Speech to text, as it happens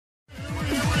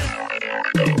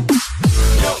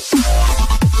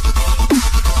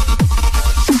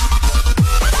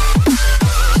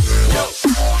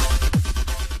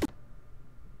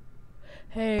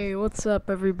What's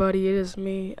up, everybody? It is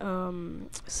me,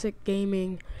 Sickk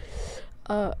Gaming.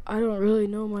 I don't really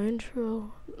know my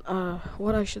intro,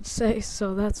 what I should say,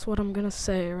 so that's what I'm gonna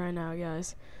say right now,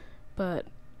 guys. But,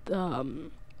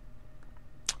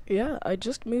 yeah, I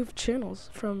just moved channels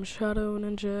from Shadow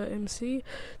Ninja MC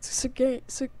to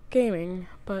Sickk Gaming,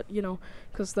 but, you know,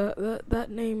 cause that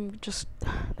name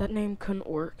couldn't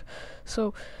work.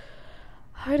 So,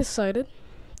 I decided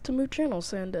to move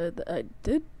channels, and, I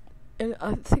did. And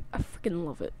I think I freaking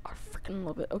love it. I freaking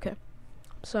love it. Okay.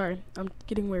 Sorry, I'm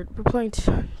getting weird. We're playing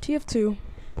Tf2.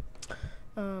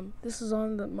 This is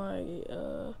on my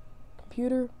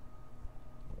computer.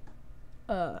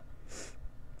 I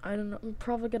don't know. I'm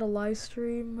probably gonna live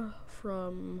stream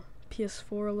from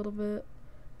PS4 a little bit.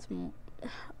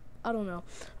 I don't know.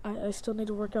 I still need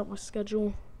to work out my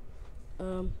schedule.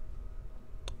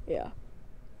 Yeah.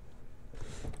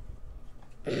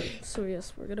 So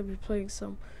yes, we're gonna be playing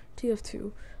some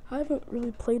Tf2. I haven't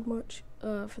really played much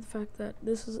for the fact that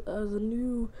this is a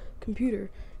new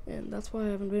computer, and that's why I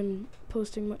haven't been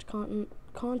posting much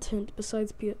content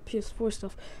besides PS4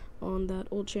 stuff on that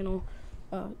old channel,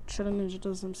 Shadow Ninja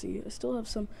Does MC. I still have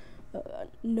some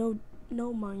no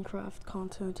Minecraft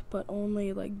content, but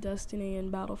only like Destiny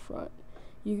and Battlefront.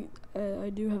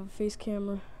 I do have a face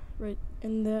camera right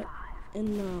in that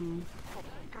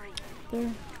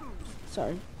there.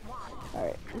 Sorry.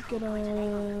 Alright, we're gonna...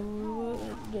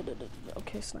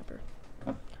 Okay, sniper.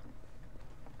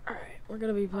 Alright, we're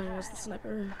gonna be playing as the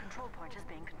sniper. Control point is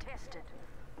being contested.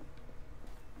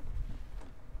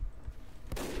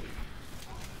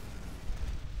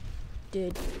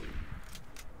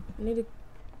 I need to...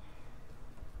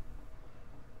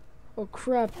 Oh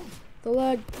crap, the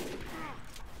lag.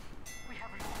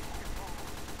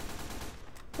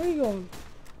 Where are you going?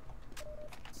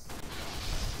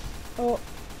 Oh.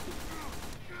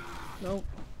 Nope.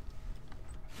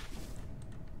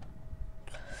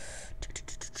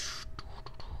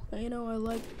 You know, I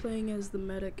like playing as the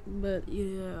medic, but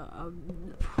yeah,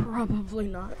 probably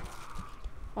not.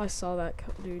 I saw that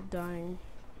dude dying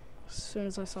as soon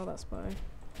as I saw that spy.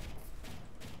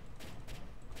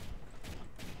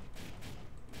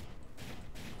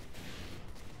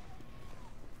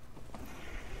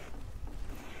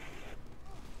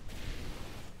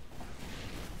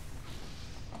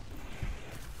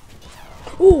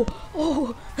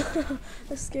 Oh,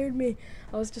 that scared me.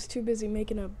 I was just too busy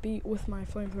making a beat with my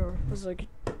flamethrower. I was like...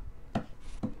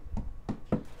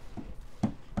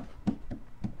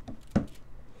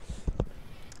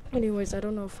 Anyways, I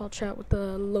don't know if I'll chat with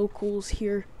the locals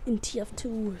here in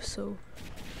TF2, so...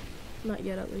 Not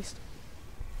yet, at least.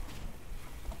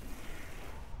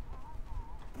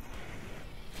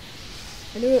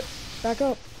 I knew it. Back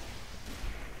up.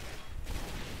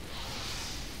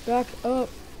 Back up.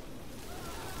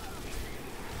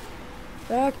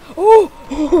 Back. Oh!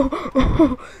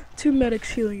 Two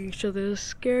medics healing each other. This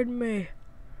scared me.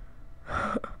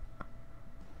 I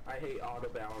hate auto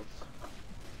balance.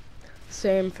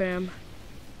 Same, fam.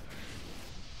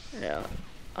 Yeah.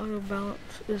 Auto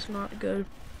balance is not good.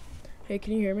 Hey,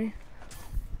 can you hear me?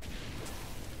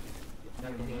 I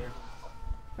can hear.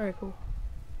 Alright, cool.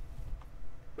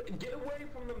 But get away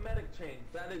from the medic chain.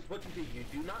 That is what you do. You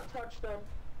do not touch them.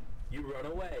 You run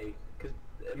away. Because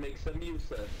it makes them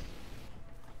useless.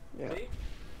 Yeah. See?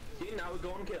 See, now we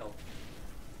go and kill.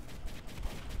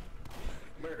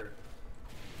 Murder.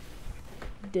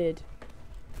 Did.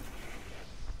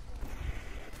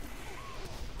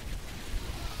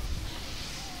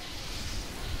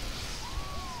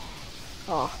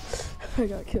 Oh, I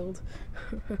got killed.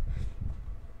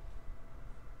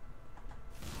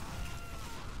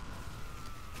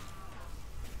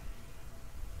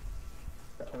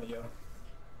 Yeah.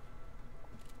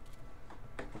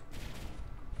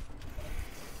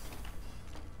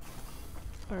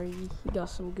 Alright, he got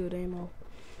some good ammo.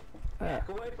 Back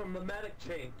away from the medic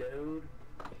chain, dude.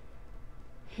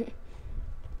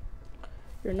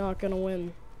 You're not gonna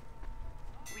win.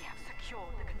 We have secured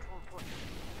the control point.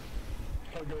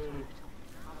 Our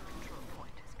control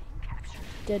point is being captured.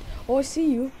 Dead. Oh, I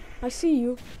see you. I see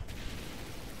you.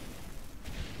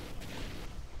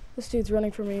 This dude's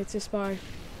running for me. It's a spy.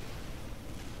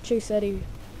 Chase Eddie.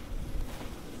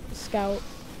 Scout.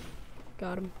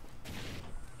 Got him.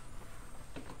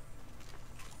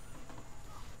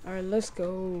 Alright, let's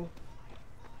go.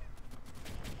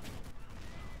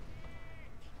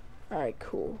 Alright,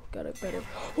 cool. Got it better.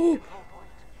 Oh!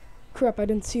 Crap, I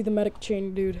didn't see the medic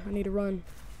chain, dude. I need to run.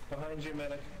 Behind you,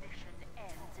 medic.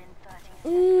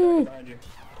 Mm. Behind you.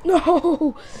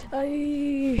 No!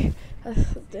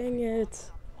 Dang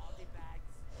it.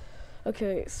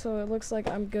 Okay, so it looks like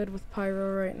I'm good with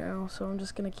pyro right now, so I'm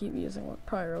just gonna keep using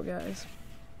pyro, guys.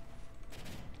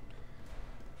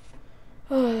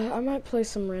 I might play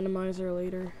some randomizer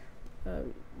later.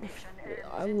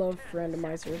 I love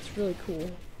randomizer, it's really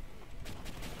cool.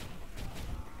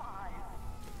 5,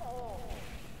 4,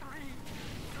 3,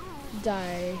 2.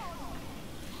 Die.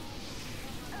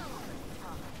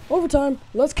 Overtime,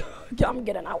 let's go. I'm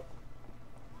getting out.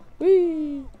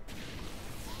 Whee!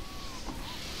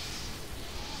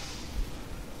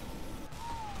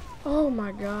 Oh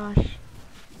my gosh.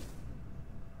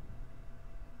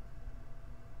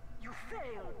 You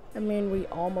failed. I mean, we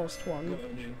almost won.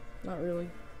 Not really.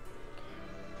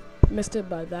 Missed it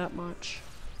by that much.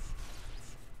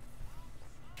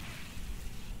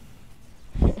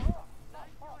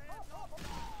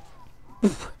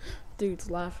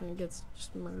 Dude's laughing and gets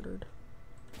just murdered.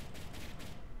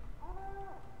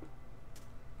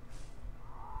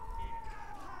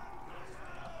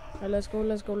 Alright, let's go,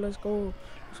 let's go, let's go.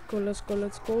 Let's go, let's go,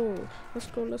 let's go. Let's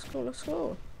go, let's go, let's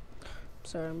go.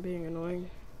 Sorry, I'm being annoying.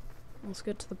 Let's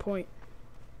get to the point.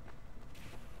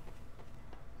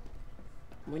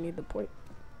 We need the point.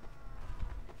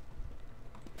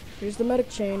 Here's the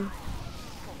medic chain.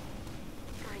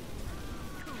 3,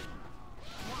 2, 1.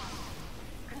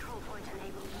 Control point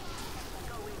enabled.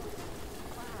 Going.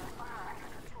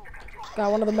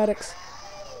 Got one of the medics.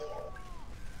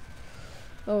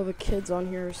 Oh, the kids on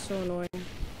here are so annoying.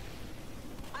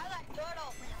 I like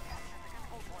turtle.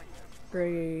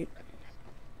 Great.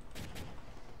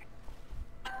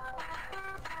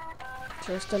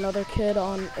 Just another kid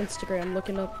on Instagram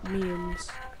looking up memes.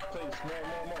 Please, more.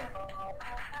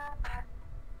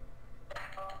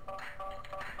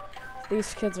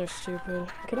 These kids are stupid.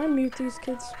 Can I mute these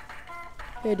kids?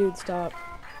 Hey dude, stop.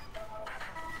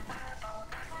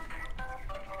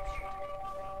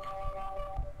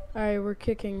 Alright, we're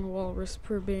kicking Walrus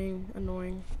for being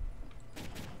annoying.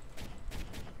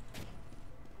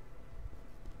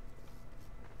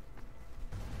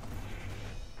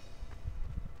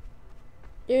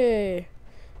 Yay!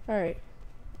 Alright.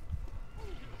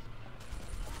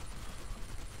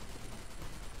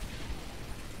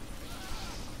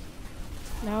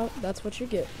 Now, that's what you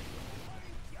get.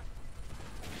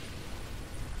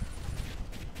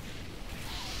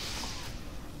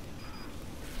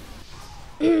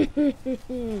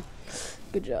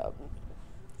 Good job.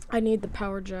 I need the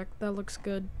power jack. That looks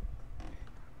good.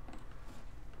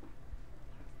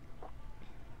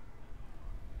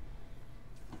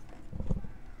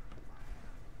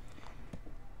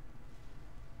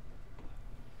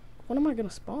 When am I gonna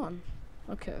spawn?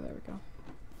 Okay, there we go.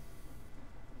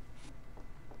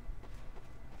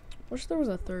 Wish there was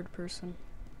a third person.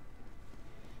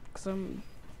 Because I'm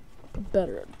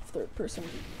better at third person.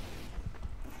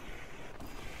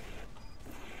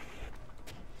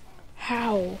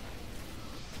 How?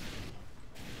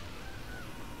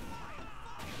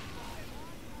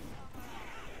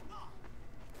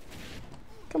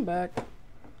 Come back.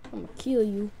 I'm gonna kill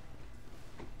you.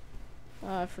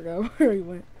 Ah, I forgot where he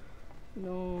went.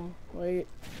 No, wait.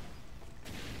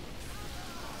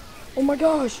 Oh my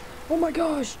gosh! Oh my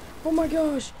gosh! Oh my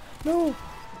gosh! No!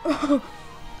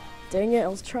 Dang it, I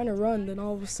was trying to run, then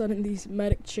all of a sudden these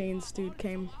medic chains, dude,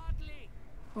 came.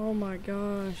 Oh my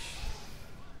gosh.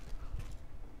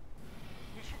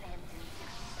 Mission ends in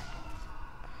 60 seconds.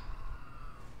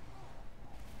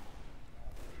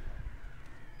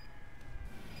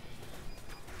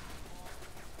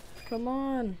 Come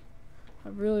on. I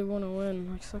really want to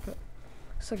win. I suck at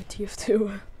Tf2. We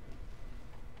have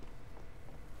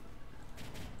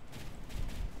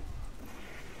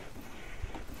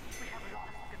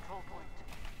lost the control point.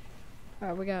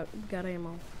 Alright, we got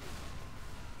ammo.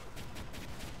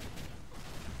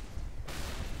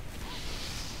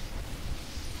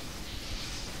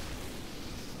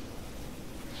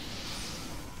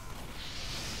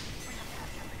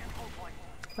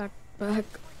 Back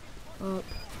up.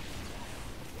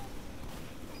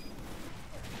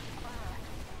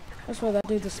 That's why that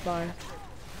dude's a spy.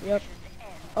 Yep.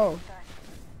 Oh.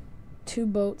 2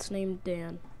 boats named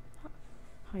Dan.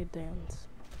 Hi, Dans.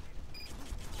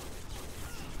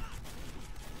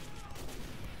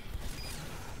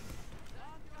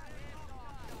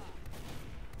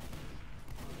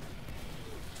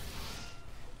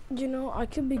 You know, I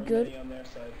could be good.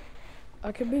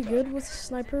 I could be good with a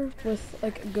sniper with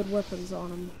like good weapons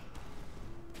on him.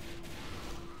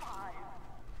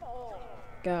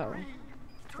 Go.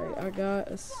 Right, I got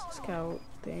a scout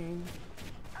thing.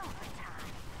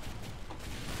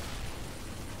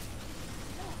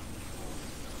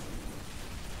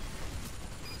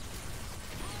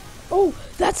 Oh,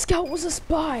 that scout was a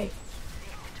spy.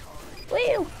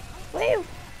 Woo! Woo!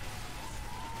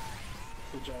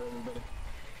 Good job, everybody.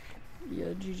 Yeah,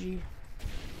 GG.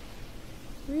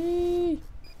 Wee!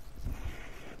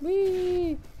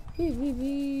 Wee!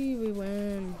 Wee! We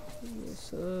win. We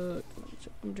suck.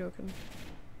 I'm joking.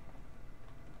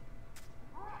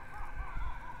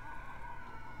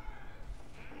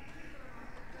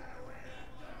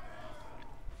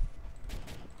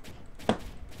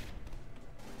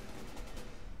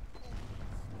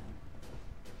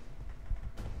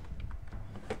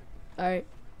 Alright.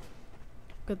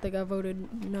 Good thing I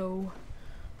voted no.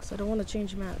 Because I don't want to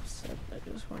change maps. I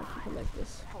just want to keep it like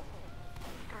this. 4,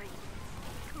 3,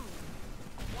 2,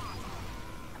 1.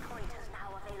 A point is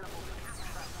now available for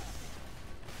capture.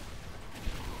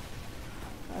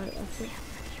 I think.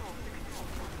 Secure the control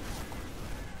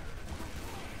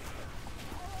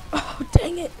point. Oh,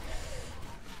 dang it!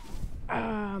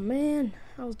 Ah, man.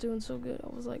 I was doing so good. I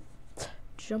was like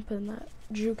jumping that,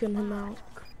 juking him out,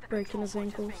 breaking his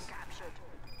ankles. I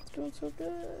was doing so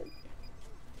good.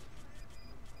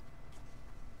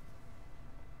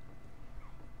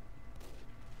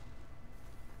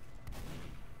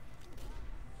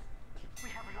 We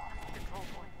have lost the control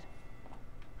point.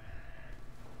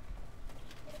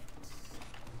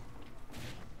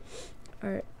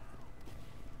 Alright.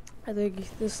 I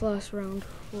think this last round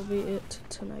will be it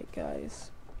tonight,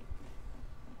 guys.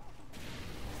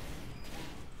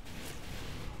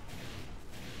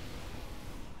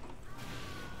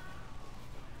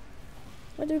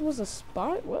 My dude was a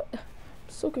spy? What? I'm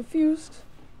so confused.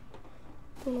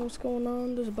 Don't know what's going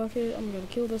on. There's a bucket. I'm gonna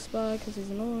kill this spy because he's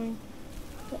annoying.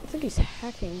 I think he's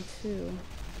hacking too.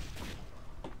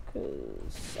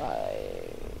 Cause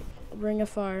ring of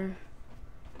fire.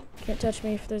 Can't touch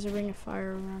me if there's a ring of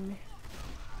fire around me.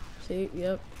 See?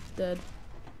 Yep. Dead.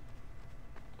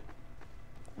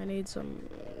 I need some.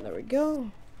 There we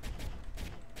go.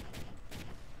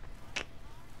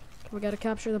 We gotta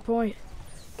capture the point.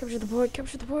 Capture the point.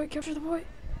 Capture the point. Capture the point.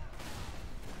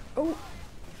 Oh.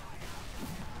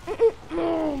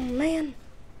 Oh man.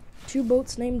 2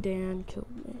 boats named Dan killed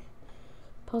me.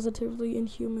 Positively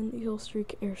inhuman kill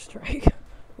streak airstrike.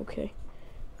 Okay.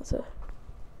 That's a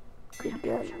good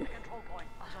gun. Control point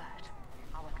alert.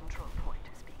 Our control point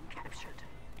is being captured.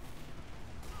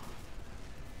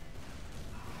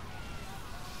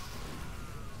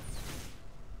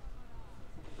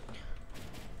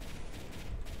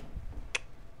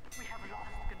 We have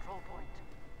lost control point.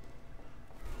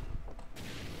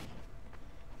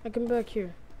 I come back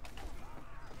here.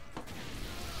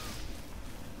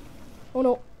 Oh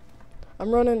no.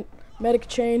 I'm running medic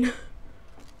chain.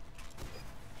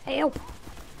 Help!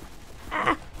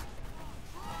 Ah!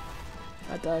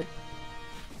 I died.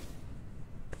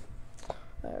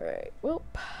 Alright, well.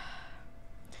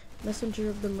 Messenger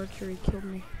of the Mercury killed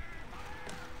me.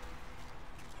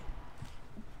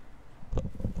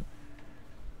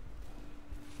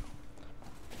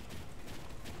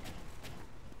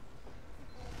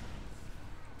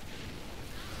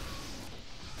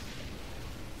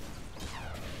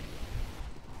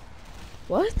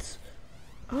 What?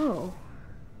 Oh.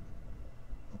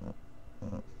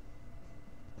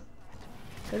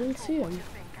 I didn't see him. Being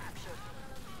captured.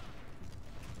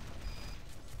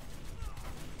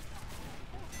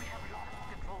 We have lost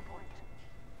control point.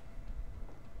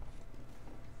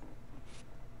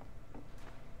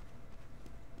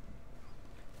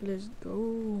 Let's go.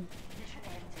 Mission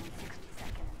ends in 60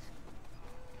 seconds.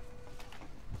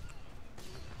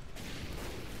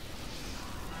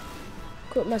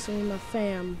 Quit messing with my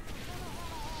fam.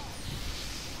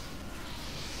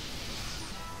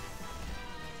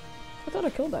 I thought I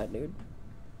killed that dude.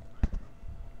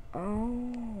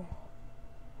 Oh.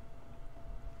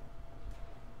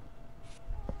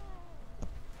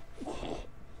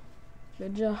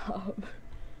 Good job.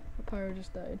 The pyro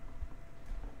just died.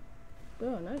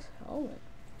 Oh, nice helmet.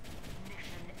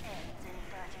 Mission ends in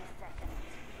 30 seconds.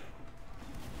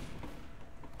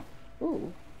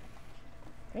 Ooh.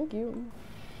 Thank you.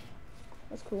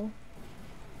 That's cool.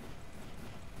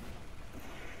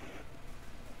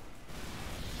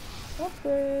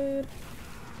 Upgrade.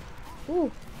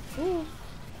 Ooh. Ooh.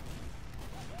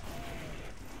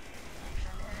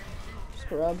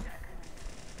 Scrub.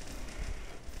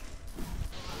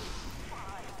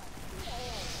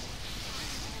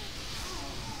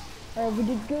 Alright, we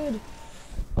did good.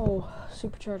 Oh,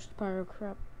 supercharged pyro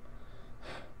crap.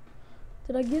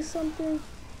 Did I get something?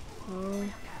 Oh.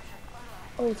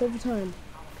 Oh, it's overtime.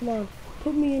 Come on.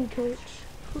 Put me in, coach.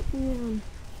 Put me in.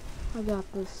 I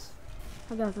got this.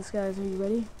 I got this, guys. Are you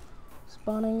ready?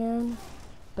 Spawning in.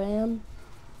 Bam.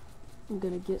 I'm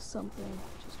gonna get something.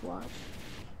 Just watch.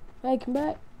 Hey, come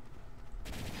back.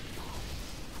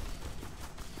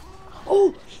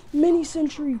 Oh, mini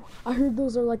sentry. I heard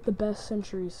those are like the best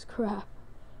sentries. Crap.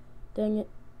 Dang it.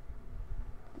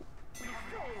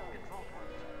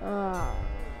 Ah,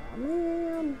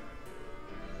 man.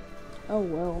 Oh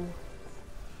well.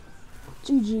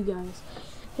 GG guys.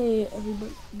 Hey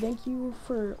everybody, thank you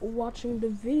for watching the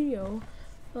video.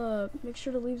 Make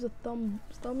sure to leave a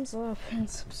thumbs up and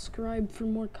subscribe for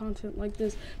more content like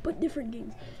this, but different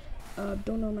games.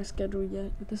 Don't know my schedule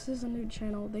yet, but this is a new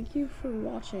channel. Thank you for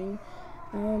watching.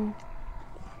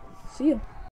 See ya.